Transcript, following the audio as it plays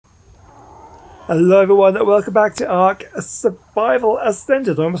Hello everyone, welcome back to Ark Survival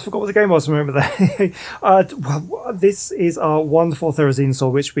Ascended. I almost forgot what the game was, remember that. This is our wonderful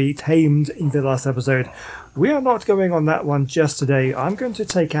Therizinosaur which we tamed in the last episode. We are not going on that one just today. I'm going to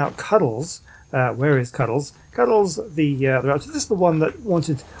take out Cuddles. Where is Cuddles? Cuddles, the raptor. This is the one that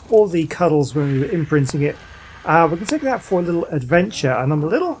wanted all the cuddles when we were imprinting it. We're going to take it out for a little adventure, and I'm a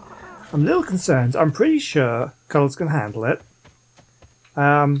little concerned. I'm pretty sure Cuddles can handle it.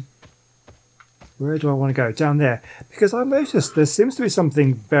 Where do I want to go? Down there. Because I noticed there seems to be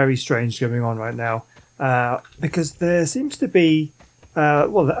something very strange going on right now. Because there seems to be,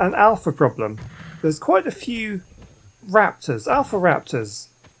 an alpha problem. There's quite a few raptors, alpha raptors.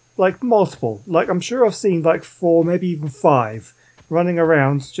 Like multiple. Like I'm sure I've seen like 4, maybe even 5 running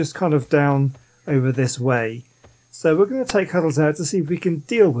around just kind of down over this way. So we're going to take Cuddles out to see if we can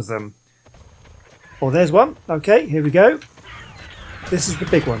deal with them. Oh, there's one. Okay, here we go. This is the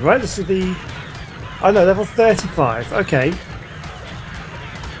big one, right? This is the... Oh no, level 35. Okay.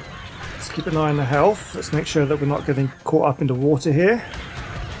 Let's keep an eye on the health. Let's make sure that we're not getting caught up into water here.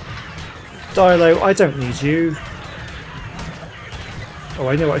 Dilo, I don't need you. Oh,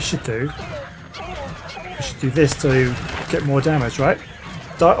 I know what I should do. I should do this to get more damage, right?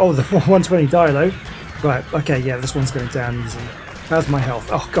 Oh, the 120 Dilo. Right, okay, yeah, this one's going down easy. How's my health?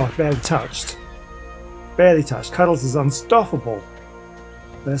 Oh god, barely touched. Barely touched. Cuddles is unstoppable.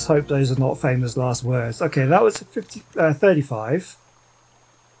 Let's hope those are not famous last words. Okay, that was 35.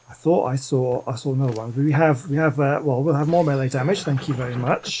 I thought I saw another one. We'll have more melee damage. Thank you very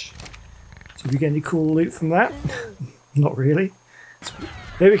much. Did we get any cool loot from that? Not really.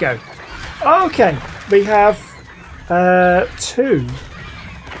 Here we go. Okay, we have 2.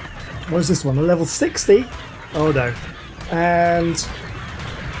 What is this one? A level 60? Oh no. And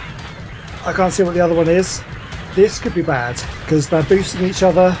I can't see what the other one is. This could be bad because they're boosting each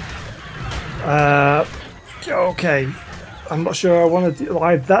other. Okay, I'm not sure I want to do.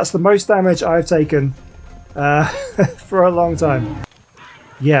 That's the most damage I've taken for a long time.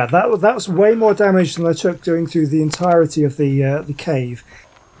 Yeah, that was way more damage than I took going through the entirety of the cave.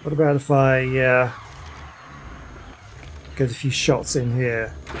 What about if I get a few shots in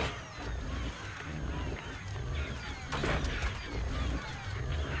here?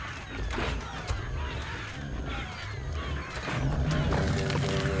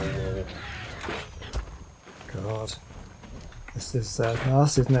 God, this is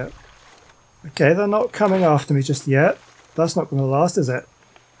nasty, isn't it? Okay, they're not coming after me just yet. That's not going to last, is it?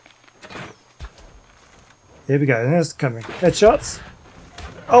 Here we go. There's coming. Headshots.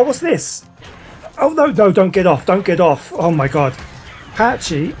 Oh, what's this? Oh no, no! Don't get off! Don't get off! Oh my God,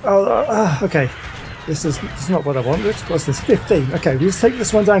 Patchy. Oh, okay. This is not what I wanted. What's this? 15. Okay, we just take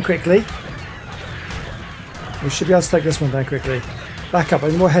this one down quickly. We should be able to take this one down quickly. Back up.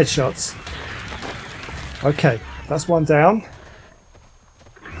 Any more headshots? Okay, that's one down.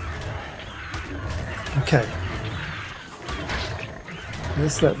 Okay.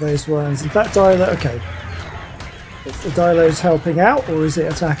 Let's let those ones... Is that Dilo? Okay. If the Dilo's helping out, or is it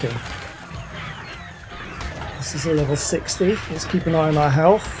attacking? This is a level 60. Let's keep an eye on our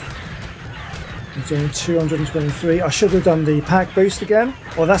health. I'm doing 223. I should have done the pack boost again.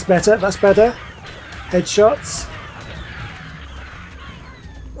 Oh, that's better. That's better. Headshots.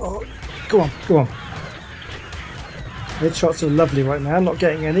 Oh, go on. Go on. Headshots are lovely right now. I'm not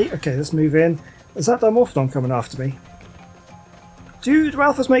getting any. Okay, let's move in. Is that Dimorphodon coming after me? Do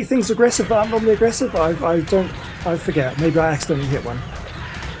alphas make things aggressive but I'm normally aggressive? I forget. Maybe I accidentally hit one.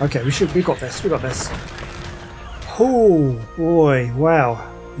 Okay, we got this. We got this. Oh boy,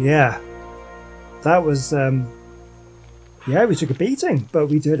 wow. Yeah. That was yeah, we took a beating, but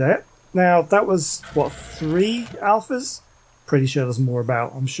we did it. Now that was what, 3 alphas? Pretty sure there's more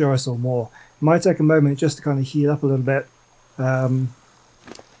about. I'm sure I saw more. Might take a moment just to kind of heal up a little bit.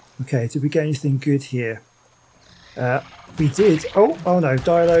 Okay, did we get anything good here? We did. Oh no,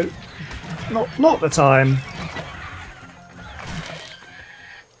 Dilo. Not the time.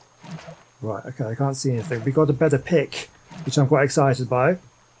 Right, okay, I can't see anything. We got a better pick, which I'm quite excited by.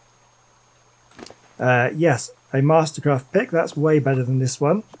 Yes, a Mastercraft pick. That's way better than this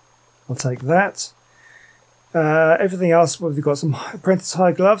one. I'll take that. Everything else, well, we've got some Apprentice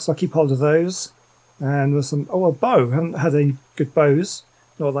High Gloves. I'll keep hold of those. And with some... Oh, a bow. I haven't had any good bows.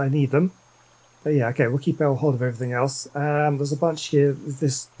 Not that I need them. But yeah, okay, we'll keep hold of everything else. There's a bunch here.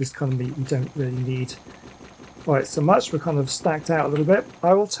 This kind of meat we don't really need quite so much. We're kind of stacked out a little bit.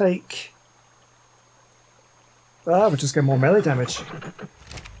 I will take... we'll just get more melee damage.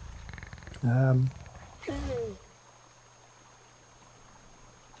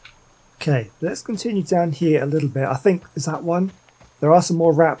 Okay, let's continue down here a little bit. I think, is that one? There are some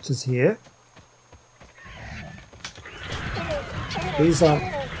more raptors here. These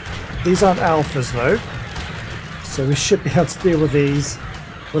aren't alphas though, so we should be able to deal with these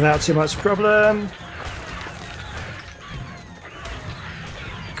without too much problem.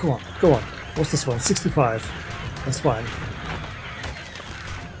 Come on, go on. What's this one? 65. That's fine.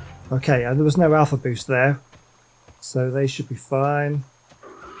 Okay, and there was no alpha boost there, so they should be fine.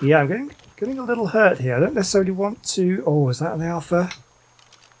 Yeah, I'm getting a little hurt here. I don't necessarily want to... Oh, is that an alpha?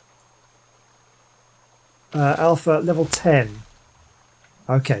 Alpha level 10.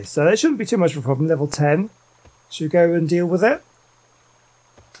 Okay, so that shouldn't be too much of a problem. Level 10. Should we go and deal with it?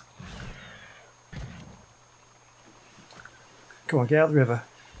 Come on, get out of the river.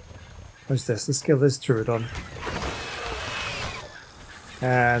 What's this? Let's kill this Druidon.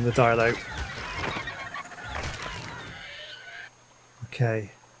 And the Dilo.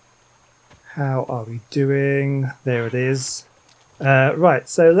 Okay. How are we doing? There it is. Right,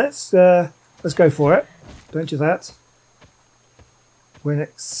 so let's go for it. Don't do that. When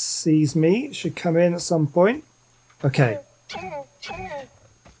it sees me, it should come in at some point. Okay.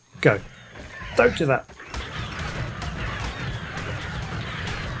 Go. Don't do that.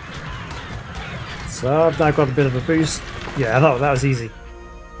 So I've now got a bit of a boost. Yeah, that was easy.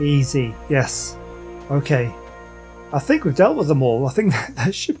 Easy, yes. Okay. I think we've dealt with them all. I think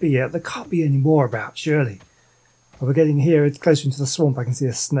that should be it. There can't be any more about, surely. But we're getting here, it's closer into the swamp. I can see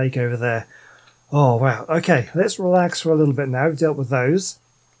a snake over there. Oh, wow. Okay, let's relax for a little bit now. We've dealt with those.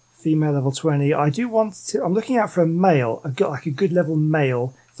 Female level 20. I do want to... I'm looking out for a male. I've got like a good level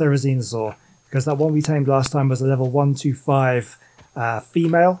male Therizinosaur. Because that one we tamed last time was a level 125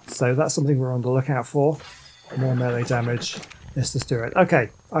 female. So that's something we're on the lookout for. More melee damage. Let's just do it. Okay,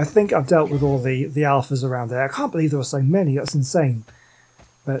 I think I've dealt with all the alphas around there. I can't believe there were so many. That's insane.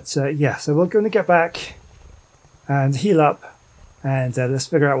 But yeah, so we're going to get back and heal up. And let's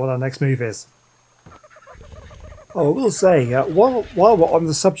figure out what our next move is. Oh, I will say, while we're on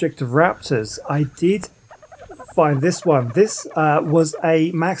the subject of raptors, I did find this one. This was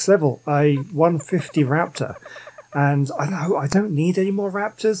a max level, a 150 raptor. And I know I don't need any more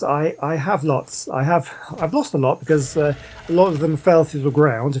raptors. I have lots. I've lost a lot because a lot of them fell through the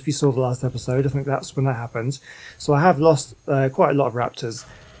ground. If you saw the last episode, I think that's when that happened. So I have lost quite a lot of raptors.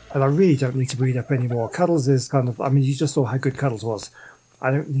 And I really don't need to breed up any more. Cuddles is kind of... I mean, you just saw how good Cuddles was. I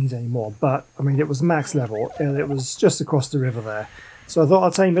don't need any more, but I mean, it was max level and it was just across the river there. So I thought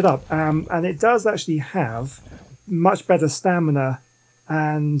I'd tame it up. And it does actually have much better stamina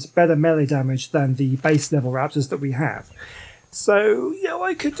and better melee damage than the base level raptors that we have. So, you know,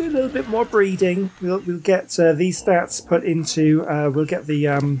 I could do a little bit more breeding. We'll get these stats put into, we'll get the,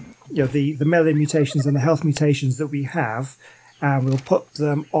 you know, the melee mutations and the health mutations that we have, and we'll put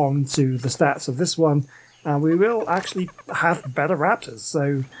them onto the stats of this one. And we will actually have better raptors,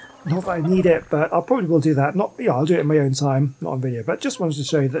 so not that I need it, but I probably will do that. Not, yeah, I'll do it in my own time, not on video, but just wanted to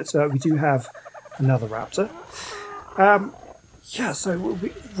show you that we do have another raptor. Yeah, so,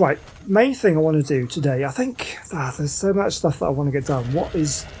 right, main thing I want to do today, I think there's so much stuff that I want to get done. What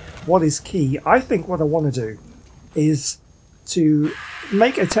is key? I think what I want to do is to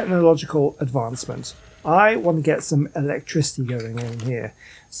make a technological advancement. I want to get some electricity going in here.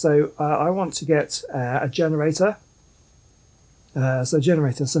 So I want to get a generator. So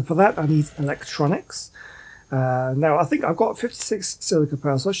for that I need electronics. Now I think I've got 56 silica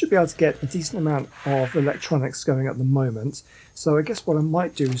pearls, so I should be able to get a decent amount of electronics going at the moment. So I guess what I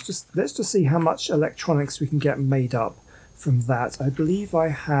might do is let's just see how much electronics we can get made up from that. I believe I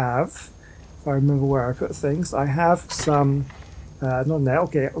have, if I remember where I put things, I have some... not now.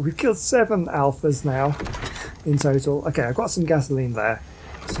 Okay, we've killed 7 alphas now in total. Okay, I've got some gasoline there,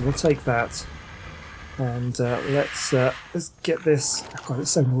 so we'll take that. And let's get this. Oh God,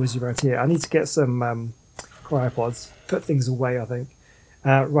 it's so noisy right here. I need to get some cryopods. Put things away, I think.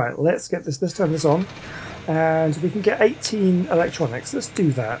 Right, let's get this. Let's turn this on, and we can get 18 electronics. Let's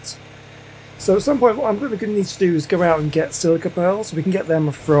do that. So at some point, what I'm really going to need to do is go out and get silica pearls. We can get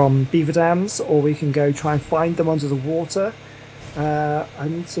them from beaver dams, or we can go try and find them under the water. I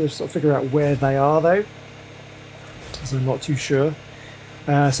need to sort of figure out where they are though, because I'm not too sure.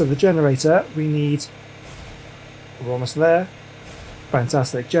 So the generator, we need... We're almost there.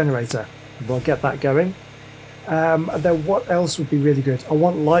 Fantastic, generator. We'll get that going. And then what else would be really good? I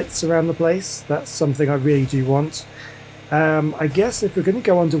want lights around the place. That's something I really do want. I guess if we're going to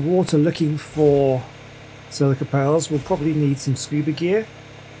go underwater looking for silica pearls, we'll probably need some scuba gear.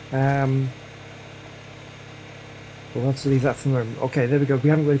 We'll have to leave that for the moment. Okay, there we go. We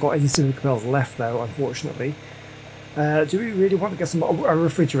haven't really got any silica pearls left though, unfortunately. Do we really want to get some... a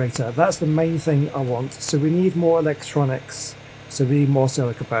refrigerator? That's the main thing I want. So we need more electronics. So we need more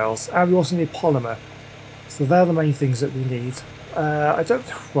silica pearls. And we also need polymer. So they're the main things that we need. I don't...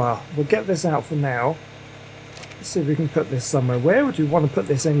 Well, we'll get this out for now. Let's see if we can put this somewhere. Where would we want to put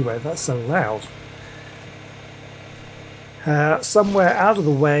this anyway? That's so loud. Somewhere out of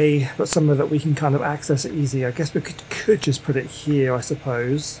the way, but somewhere that we can kind of access it easy. I guess we could just put it here, I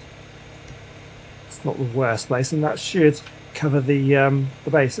suppose. It's not the worst place, and that should cover the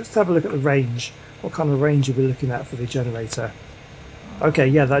base. Let's have a look at the range. What kind of range are we looking at for the generator? Okay,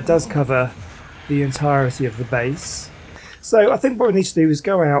 yeah, that does cover the entirety of the base. So I think what we need to do is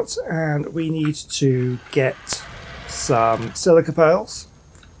go out and we need to get some silica pearls.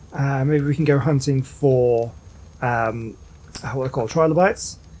 Maybe we can go hunting for what I call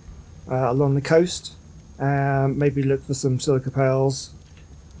trilobites along the coast. Maybe look for some silica pearls.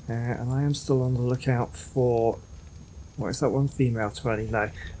 And I am still on the lookout for... What is that one? Female 20. No,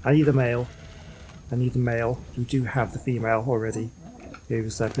 I need a male. I need a male. We do have the female already. It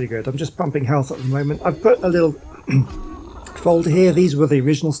was pretty good. I'm just pumping health at the moment. I've put a little folder here. These were the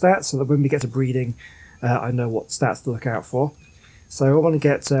original stats, so that when we get to breeding, I know what stats to look out for. So I want to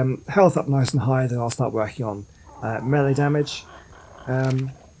get health up nice and high, then I'll start working on melee damage.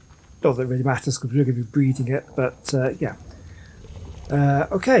 Not that it really matters because we're going to be breeding it, but yeah.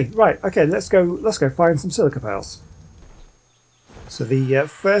 Okay, right. Okay, let's go find some silica pearls. So the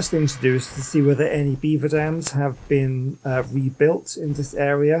first thing to do is to see whether any beaver dams have been rebuilt in this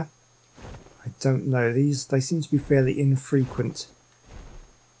area. I don't know. They seem to be fairly infrequent.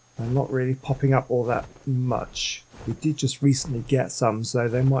 They're not really popping up all that much. We did just recently get some, so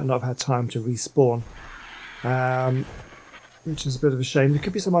they might not have had time to respawn. Which is a bit of a shame. There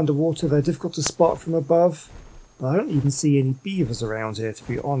could be some underwater. They're difficult to spot from above. But I don't even see any beavers around here, to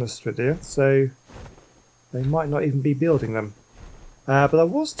be honest with you. So they might not even be building them. But I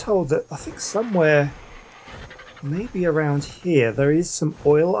was told that I think somewhere, maybe around here, there is some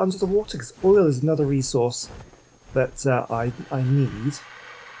oil under the water, because oil is another resource that I need.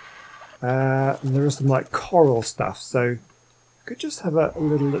 And there is some like coral stuff, so I could just have a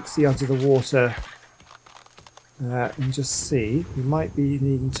little look-see under the water and just see. We might be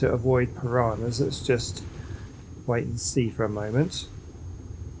needing to avoid piranhas. Let's just wait and see for a moment.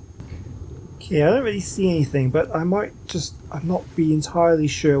 Okay, I don't really see anything, but I'm not be entirely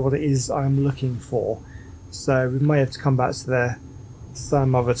sure what it is I'm looking for. So we may have to come back to there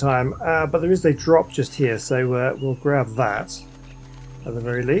some other time. But there is a drop just here, so we'll grab that at the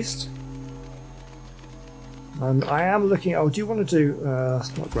very least. And I am looking... Oh, do you want to do...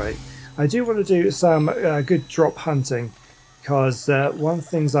 that's not great. I do want to do some good drop hunting, because one of the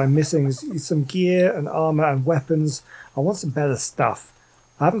things I'm missing is some gear and armor and weapons. I want some better stuff.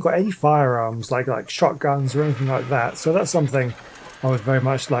 I haven't got any firearms like shotguns or anything like that, so that's something I would very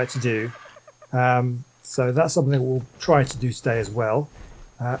much like to do. So that's something we'll try to do today as well.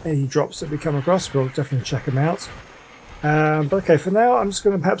 Any drops that we come across, we'll definitely check them out. But okay, for now I'm just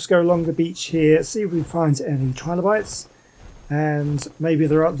going to perhaps go along the beach here, see if we find any trilobites. And maybe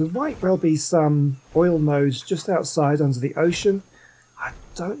there might well be some oil nodes just outside under the ocean. I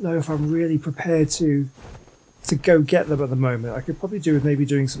don't know if I'm really prepared to go get them at the moment. I could probably do with maybe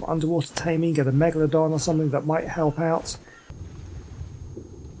doing some underwater taming, get a megalodon or something that might help out.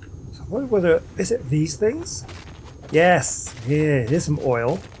 So I wonder whether... Is it these things? Yes! Here's some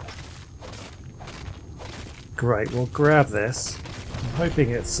oil. Great, we'll grab this. I'm hoping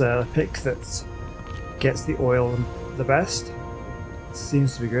it's a pick that gets the oil the best.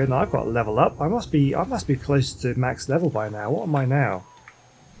 Seems to be good. Now I've got to level up. I must be close to max level by now. What am I now?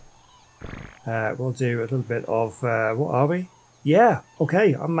 We'll do a little bit of what are we? Yeah,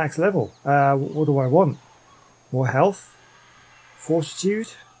 okay, I'm max level. What do I want? More health? Fortitude?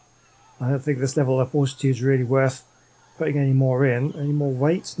 I don't think this level of fortitude is really worth putting any more in. Any more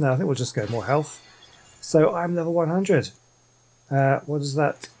weight? No, I think we'll just go more health. So I'm level 100. What does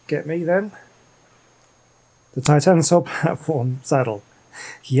that get me then? The Titanosaur platform saddle.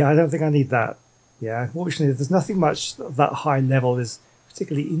 Yeah, I don't think I need that. Yeah, unfortunately, there's nothing much that high level is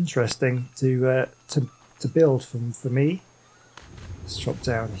particularly interesting to build for me. Let's drop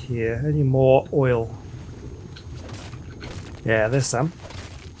down here. Any more oil? Yeah, there's some.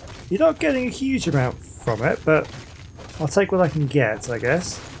 You're not getting a huge amount from it, but I'll take what I can get, I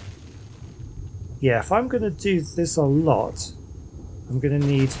guess. Yeah, if I'm going to do this a lot, I'm going to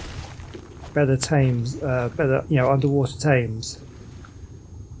need better tames, better, underwater tames.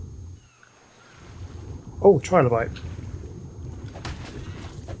 Oh, trilobite.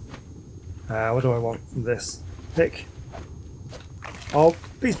 What do I want from this? Pick. Oh,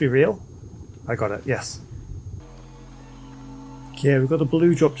 please be real. I got it, yes. Okay, we've got a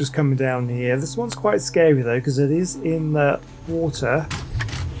blue drop just coming down here. This one's quite scary though, because it is in the water,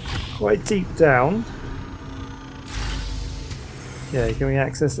 quite deep down. Okay, can we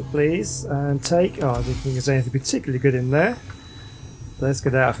access it please? And take... Oh, I don't think there's anything particularly good in there. Let's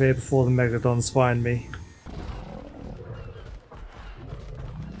get out of here before the Megalodons find me.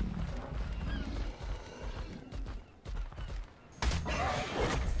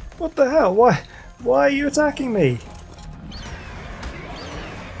 What the hell? Why are you attacking me?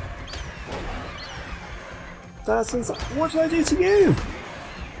 That's insane. What did I do to you?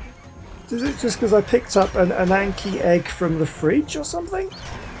 Is it just because I picked up an Anki egg from the fridge or something?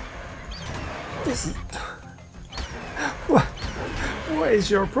 This is... What is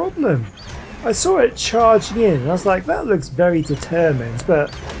your problem? I saw it charging in and I was like, that looks very determined,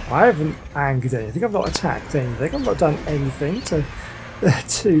 but I haven't angered anything, I've not attacked anything, I've not done anything to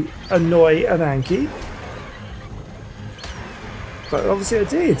annoy an Anki. But obviously I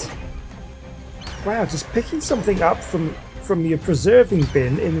did. Wow, just picking something up from your preserving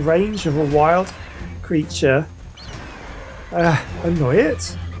bin in range of a wild creature. Annoy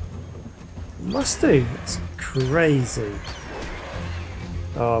it? Must do. It's crazy.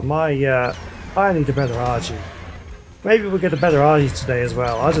 Oh my, I need a better RG. Maybe we'll get a better RG today as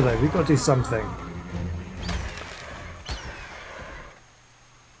well. I don't know, we've got to do something.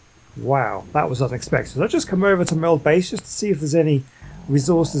 Wow, that was unexpected. I'll just come over to my old base just to see if there's any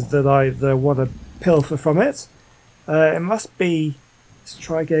resources that I want to pilfer from it. It must be...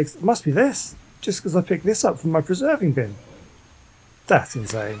 Strike eggs. It must be this. Just because I picked this up from my preserving bin. That's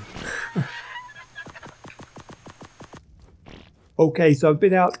insane. Okay, so I've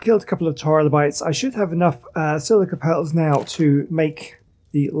been out, killed a couple of trilobites. I should have enough silica pearls now to make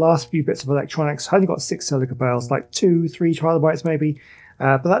the last few bits of electronics. I only got 6 silica pearls, like 2, 3 trilobites maybe.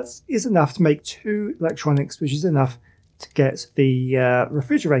 But that is enough to make 2 electronics, which is enough to get the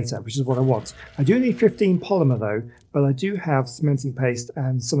refrigerator, which is what I want. I do need 15 polymer though, but I do have cementing paste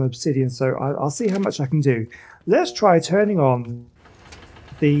and some obsidian, so I'll see how much I can do. Let's try turning on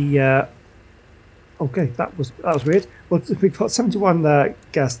the... Okay, that was weird. Well, we've got 71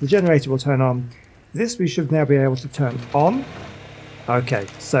 gas. The generator will turn on. This we should now be able to turn on. Okay,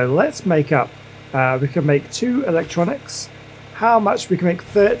 so let's make up. We can make 2 electronics. How much? We can make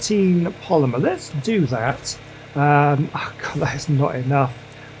 13 polymer. Let's do that. Oh God, that is not enough.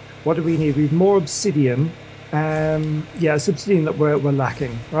 What do we need? We need more obsidian. Yeah, it's obsidian that we're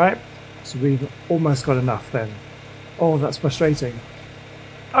lacking, right? So we've almost got enough then. Oh, that's frustrating.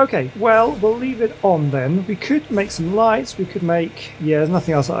 Okay, well, we'll leave it on then. We could make some lights. We could make... Yeah, there's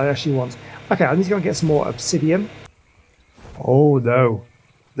nothing else that I actually want. Okay, I need to go and get some more obsidian. Oh, no.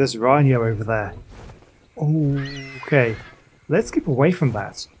 There's Rhino over there. Okay. Let's keep away from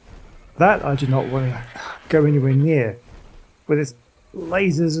that. That I do not want to go anywhere near. With its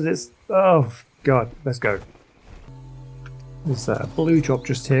lasers and its... Oh, God. Let's go. There's a blue drop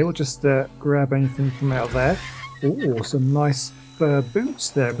just here. We'll just grab anything from out there. Oh, some nice...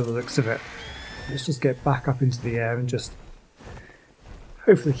 boots there by the looks of it. Let's just get back up into the air and just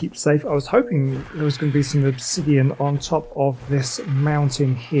hopefully keep safe. I was hoping there was going to be some obsidian on top of this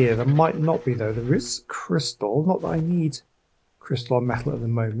mountain here. There might not be though. There is crystal. Not that I need crystal or metal at the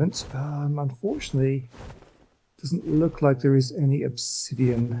moment. Unfortunately, doesn't look like there is any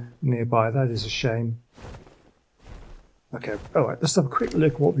obsidian nearby. That is a shame. Okay, alright, let's have a quick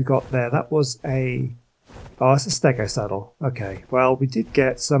look at what we got there. That was a... Oh, it's a stego saddle. Okay, well, we did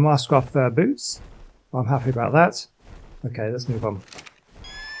get some Mastercraft fur boots. I'm happy about that. Okay, let's move on.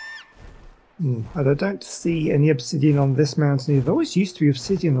 And I don't see any obsidian on this mountain either. There always used to be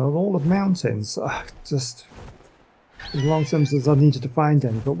obsidian on all of mountains. Just as long as I needed to find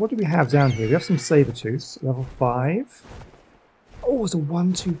any. But what do we have down here? We have some saber tooths, level 5. Oh, it's a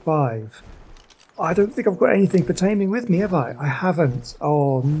 125. I don't think I've got anything for taming with me, have I? I haven't.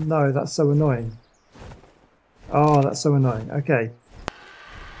 Oh no, that's so annoying. Oh, that's so annoying. Okay.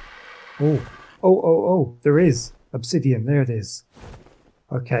 Oh, there is obsidian. There it is.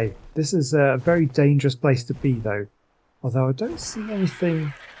 Okay, this is a very dangerous place to be, though. Although I don't see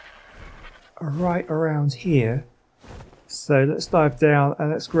anything right around here. So let's dive down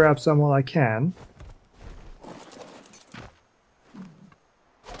and let's grab some while I can.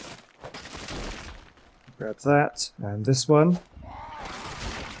 Grab that and this one.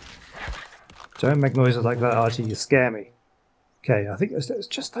 Don't make noises like that, Archie, you scare me. Okay, I think it's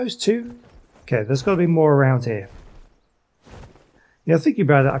just those 2. Okay, there's got to be more around here. Yeah, thinking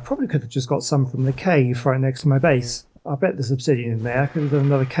about it, I probably could have just got some from the cave right next to my base. I bet there's obsidian in there. I could have done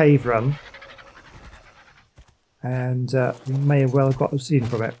another cave run. And we may well have got obsidian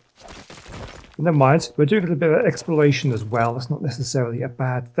from it. But never mind, we're doing a little bit of exploration as well. That's not necessarily a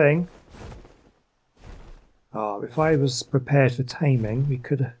bad thing. Oh, if I was prepared for taming, we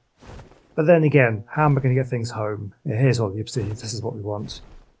could have... But then again, how am I going to get things home? Yeah, here's all the obsidian. This is what we want.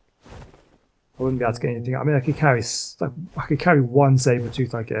 I wouldn't be able to get anything. I mean, I could carry one saber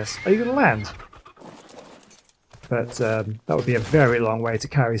tooth, I guess. Are you going to land? But that would be a very long way to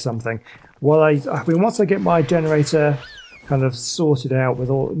carry something. Well, I mean, once I get my generator kind of sorted out with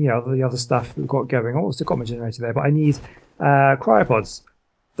all, you know, the other stuff we've got going. Oh, I've still got my generator there, but I need cryopods.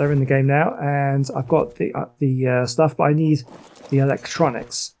 They're in the game now, and I've got the stuff, but I need the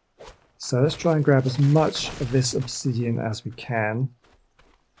electronics. So let's try and grab as much of this obsidian as we can.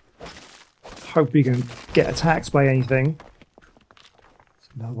 Hope we can get attacked by anything. There's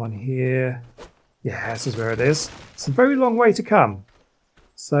another one here. Yeah, this is where it is. It's a very long way to come.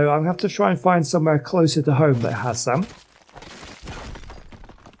 So I'm going to have to try and find somewhere closer to home that has some.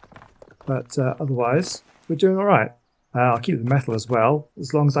 But otherwise, we're doing alright. I'll keep the metal as well,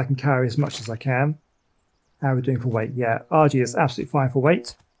 as long as I can carry as much as I can. How are we doing for weight? Yeah, RG is absolutely fine for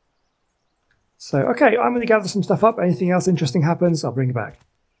weight. So, okay, I'm going to gather some stuff up. Anything else interesting happens, I'll bring it back.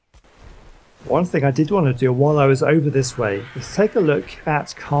 One thing I did want to do while I was over this way is take a look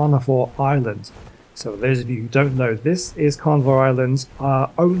at Carnivore Island. So for those of you who don't know, this is Carnivore Island.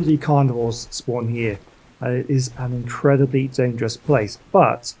 Only carnivores spawn here. It is an incredibly dangerous place,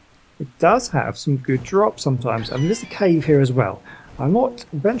 but it does have some good drops sometimes. I mean, there's a cave here as well. I'm not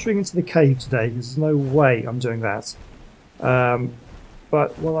venturing into the cave today. There's no way I'm doing that.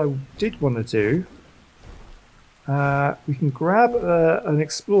 But what I did want to do, we can grab an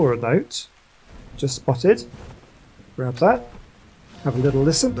explorer note. Just spotted. Grab that. Have a little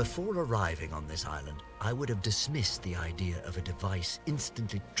listen. Before arriving on this island, I would have dismissed the idea of a device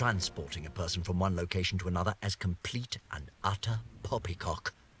instantly transporting a person from one location to another as complete and utter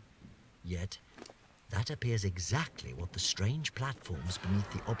poppycock. Yet, that appears exactly what the strange platforms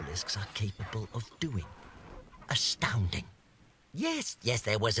beneath the obelisks are capable of doing. Astounding. Yes,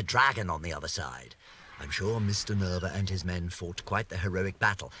 there was a dragon on the other side. I'm sure Mr. Nerva and his men fought quite the heroic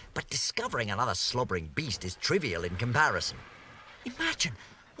battle, but discovering another slobbering beast is trivial in comparison. Imagine,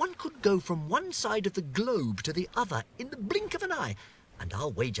 one could go from one side of the globe to the other in the blink of an eye, and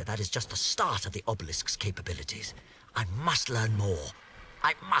I'll wager that is just the start of the obelisk's capabilities. I must learn more.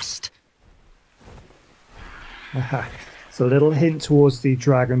 I must. It's a little hint towards the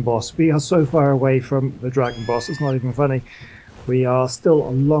dragon boss. We are so far away from the dragon boss, it's not even funny. We are still a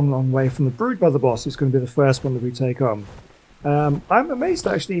long way from the Broodmother boss, who's going to be the first one that we take on. I'm amazed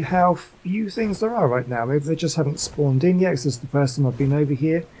actually how few things there are right now. Maybe they just haven't spawned in yet, because this is the first time I've been over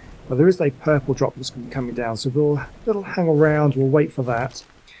here. But there is a purple drop that's going to be coming down, so we'll hang around, we'll wait for that.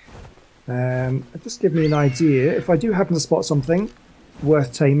 Just give me an idea. If I do happen to spot something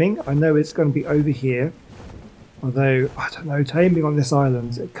worth taming, I know it's going to be over here. Although, I don't know, taming on this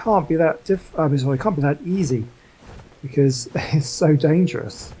island, it can't be that it can't be that easy. Because it's so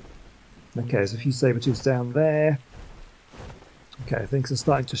dangerous. Okay, there's a few saber-tooths down there. Okay, things are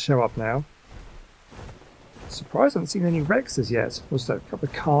starting to show up now. Surprised I haven't seen any Rexes yet. What's that? A couple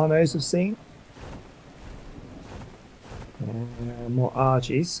of Carnos I've seen. More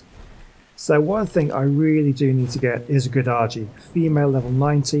Argies. So one thing I really do need to get is a good Argie. Female level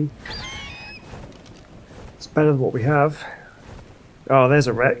 90. It's better than what we have. Oh, there's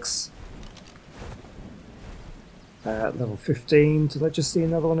a Rex. Level 15. Did I just see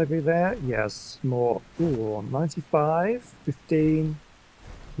another one over there? Yes, more. Ooh, 95, 15.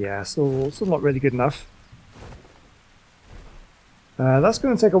 Yeah, still not really good enough. That's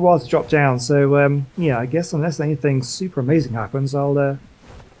going to take a while to drop down, so yeah, I guess unless anything super amazing happens, I'll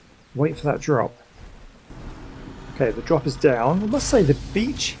wait for that drop. Okay, the drop is down. I must say the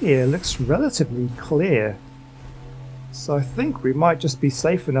beach here looks relatively clear. So I think we might just be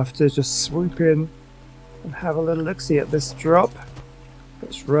safe enough to just swoop in and have a little look-see at this drop.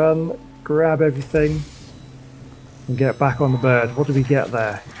 Let's run, grab everything, and get back on the bird. What do we get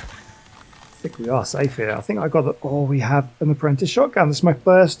there? I think we are safe here. I think I got the... Oh, we have an apprentice shotgun. This is my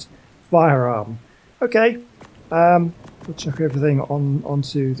first firearm. Okay. We'll chuck everything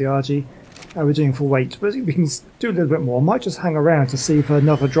onto the RG. How are we doing for weight? But we can do a little bit more. I might just hang around to see if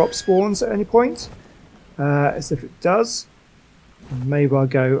another drop spawns at any point. As if it does, maybe I'll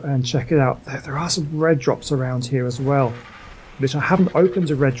go and check it out. There are some red drops around here as well, which I haven't opened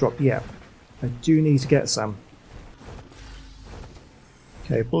a red drop yet. I do need to get some.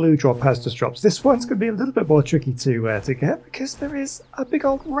 Okay, blue drop has just dropped. This one's going to be a little bit more tricky to get because there is a big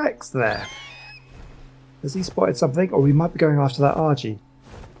old Rex there. Has he spotted something? Or we might be going after that RG.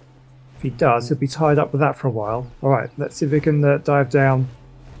 If he does, he'll be tied up with that for a while. Alright, let's see if we can dive down.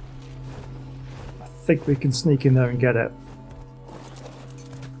 I think we can sneak in there and get it.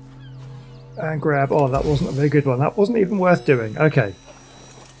 And grab... Oh, that wasn't a very good one. That wasn't even worth doing. Okay.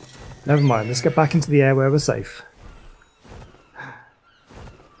 Never mind, let's get back into the air where we're safe.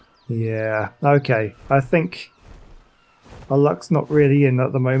 Yeah, okay. I think our luck's not really in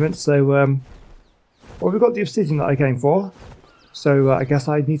at the moment, so well, we've got the obsidian that I came for, so I guess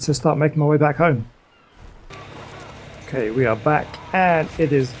I need to start making my way back home. Okay, we are back, and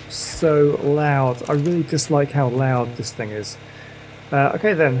it is so loud. I really dislike how loud this thing is.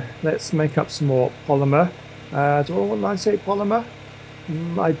 Okay then, let's make up some more polymer. Do I want 98 polymer?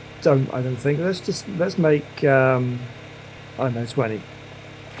 I don't think. Let's make I don't know, 20.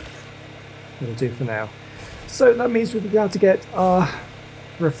 That'll do for now. So that means we'll be able to get our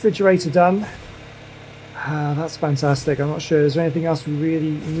refrigerator done. That's fantastic. I'm not sure. Is there anything else we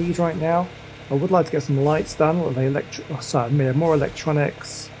really need right now? I would like to get some lights done. What are they? More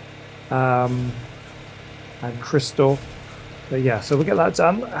electronics and crystal. But yeah, so we'll get that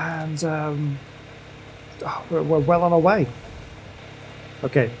done, and we're well on our way.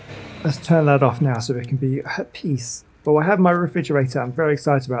 Okay, let's turn that off now so we can be at peace. But I have my refrigerator. I'm very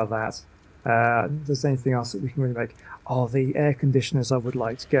excited about that. If there's anything else that we can really make. Oh, the air conditioners I would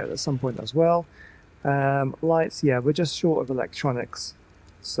like to get at some point as well. Lights, yeah, we're just short of electronics.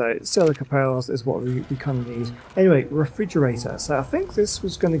 So silica pearls is what we kind of need. Anyway, refrigerator. So I think this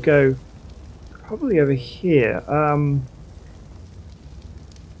was going to go probably over here.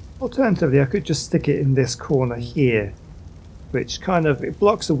 Alternatively, I could just stick it in this corner here, which kind of, it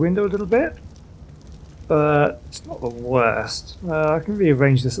blocks the window a little bit, but it's not the worst. I can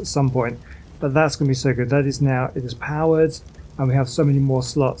rearrange this at some point, but that's going to be so good. That is now, it is powered, and we have so many more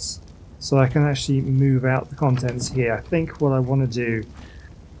slots, so I can actually move out the contents here. I think what I want to do,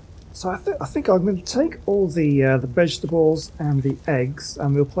 so I think I'm going to take all the vegetables and the eggs,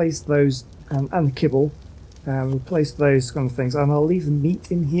 and we'll place those, and the kibble, we'll place those kind of things, and I'll leave the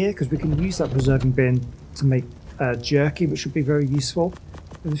meat in here because we can use that preserving bin to make jerky, which would be very useful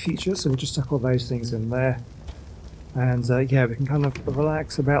in the future. So we'll just tuck all those things in there, and yeah, we can kind of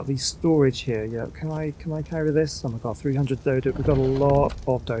relax about the storage here. Yeah, can I carry this? Oh my god, 300 dodo. We've got a lot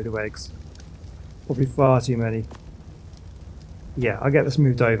of dodo eggs, probably far too many. Yeah, I'll get this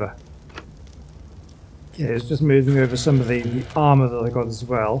moved over. Yeah, it's just moving over some of the armor that I got as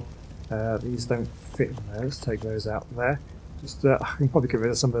well. These don't fit in there. Let's take those out there. Just I can probably get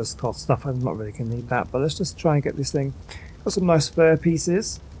rid of some of this cloth stuff. I'm not really going to need that, but let's just try and get this thing. Got some nice fur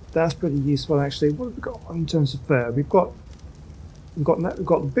pieces. That's pretty useful actually. What have we got in terms of fur? We've got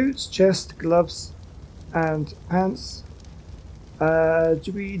the boots, chest, gloves, and pants.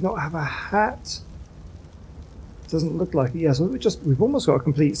 Do we not have a hat? Doesn't look like it. Yeah, so we've almost got a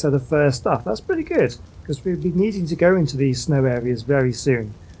complete set of fur stuff. That's pretty good because we'll be needing to go into these snow areas very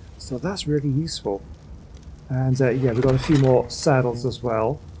soon. So that's really useful. And yeah, we've got a few more saddles as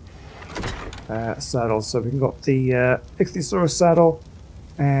well. Saddles, so we've got the Ichthyosaurus saddle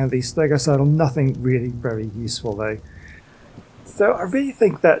and the Stego saddle. Nothing really very useful though. So I really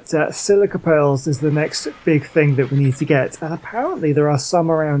think that silica pearls is the next big thing that we need to get. And apparently there are some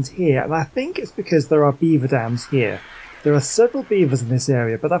around here, and I think it's because there are beaver dams here. There are several beavers in this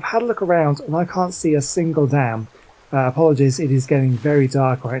area, but I've had a look around and I can't see a single dam. Apologies, it is getting very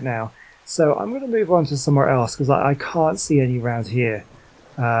dark right now. So I'm going to move on to somewhere else because I can't see any around here.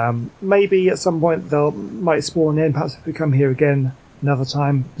 Maybe at some point they might spawn in, perhaps if we come here again another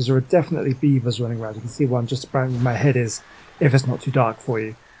time, because there are definitely beavers running around. You can see one just about where my head is, if it's not too dark for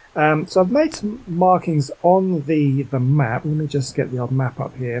you. So I've made some markings on the map. Let me just get the old map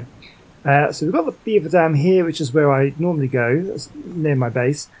up here. So we've got the beaver dam here, which is where I normally go. That's near my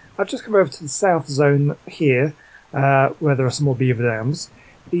base. I've just come over to the south zone here, where there are some more beaver dams.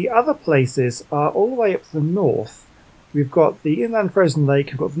 The other places are all the way up to the north. We've got the inland frozen lake,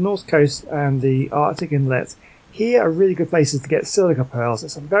 we've got the north coast and the Arctic inlet. Here are really good places to get silica pearls.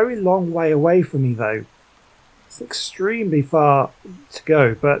 It's a very long way away from me though. It's extremely far to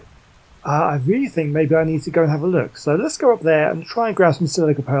go, but I really think maybe I need to go and have a look. So let's go up there and try and grab some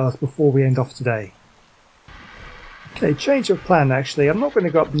silica pearls before we end off today. Okay, change of plan actually. I'm not going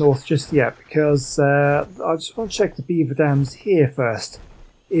to go up north just yet because I just want to check the beaver dams here first,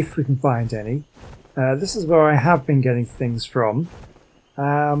 if we can find any. This is where I have been getting things from.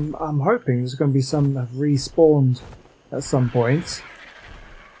 I'm hoping there's going to be some that have respawned at some point,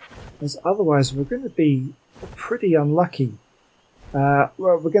 as otherwise we're going to be pretty unlucky. Well,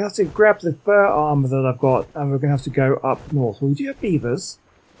 we're going to have to grab the fur armor that I've got, and we're going to have to go up north. Well, we do have beavers.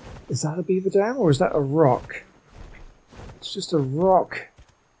 Is that a beaver dam or is that a rock? It's just a rock.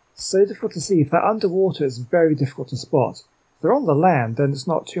 So difficult to see. If they're underwater, it's very difficult to spot. If they're on the land, then it's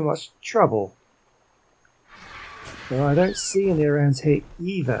not too much trouble. But I don't see any around here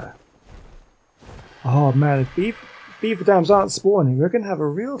either. Oh man, beaver dams aren't spawning, we're going to have a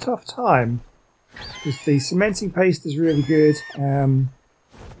real tough time. Because the cementing paste is really good.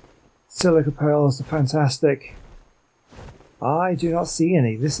 Silica pearls are fantastic. I do not see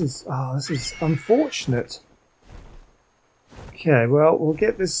any. This is unfortunate. Okay, well, we'll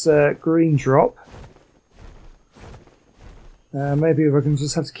get this green drop. Maybe we're going to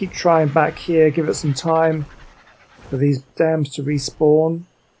just have to keep trying back here, give it some time for these dams to respawn.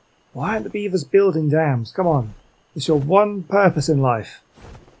 Why aren't the beavers building dams? Come on. It's your one purpose in life.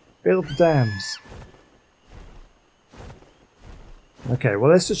 Build the dams. Okay, well,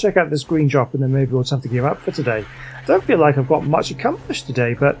 let's just check out this green drop and then maybe we'll have to give up for today. I don't feel like I've got much accomplished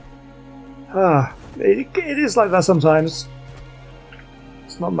today, but it is like that sometimes.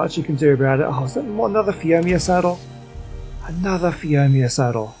 There's not much you can do about it. Oh, is that another Phiomia saddle? Another Phiomia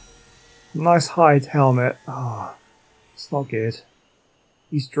saddle. Nice hide helmet. Oh, it's not good.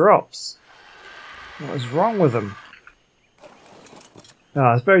 These drops. What is wrong with them?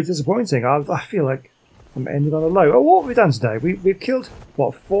 Oh, it's very disappointing. I feel like I'm ending on a low. Oh, what have we done today? We've killed,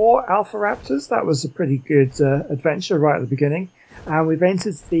 what, 4 Alpha Raptors? That was a pretty good adventure right at the beginning. And we've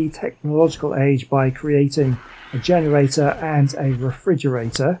entered the technological age by creating a generator and a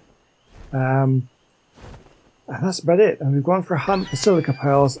refrigerator. And that's about it. And we've gone for a hunt for silica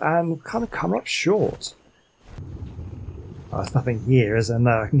pearls and we've kind of come up short. Oh, there's nothing here, is there?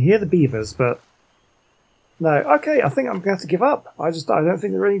 No, I can hear the beavers, but... No, okay, I think I'm going to have to give up. I don't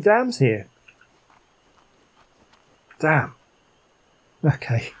think there are any dams here. Damn.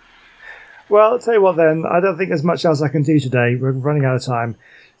 Okay. Well, I'll tell you what then, I don't think there's much else I can do today. We're running out of time.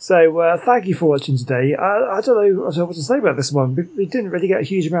 So, thank you for watching today. I don't know what to say about this one. We didn't really get a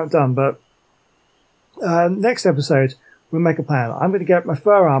huge amount done, but... next episode, we'll make a plan. I'm going to get my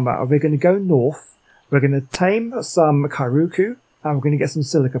fur armor, and we're going to go north. We're going to tame some Kairuku, and we're going to get some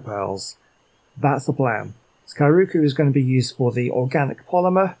silica pearls. That's the plan. So Kairuku is going to be used for the organic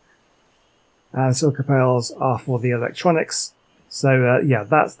polymer, and silica pearls are for the electronics. So yeah,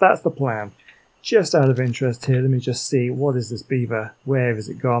 that's the plan. Just out of interest here, let me just see, what is this beaver? Where has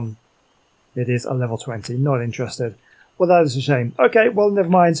it gone? It is a level 20, not interested. Well, that is a shame. Okay, well, never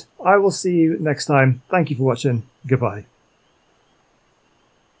mind. I will see you next time. Thank you for watching. Goodbye.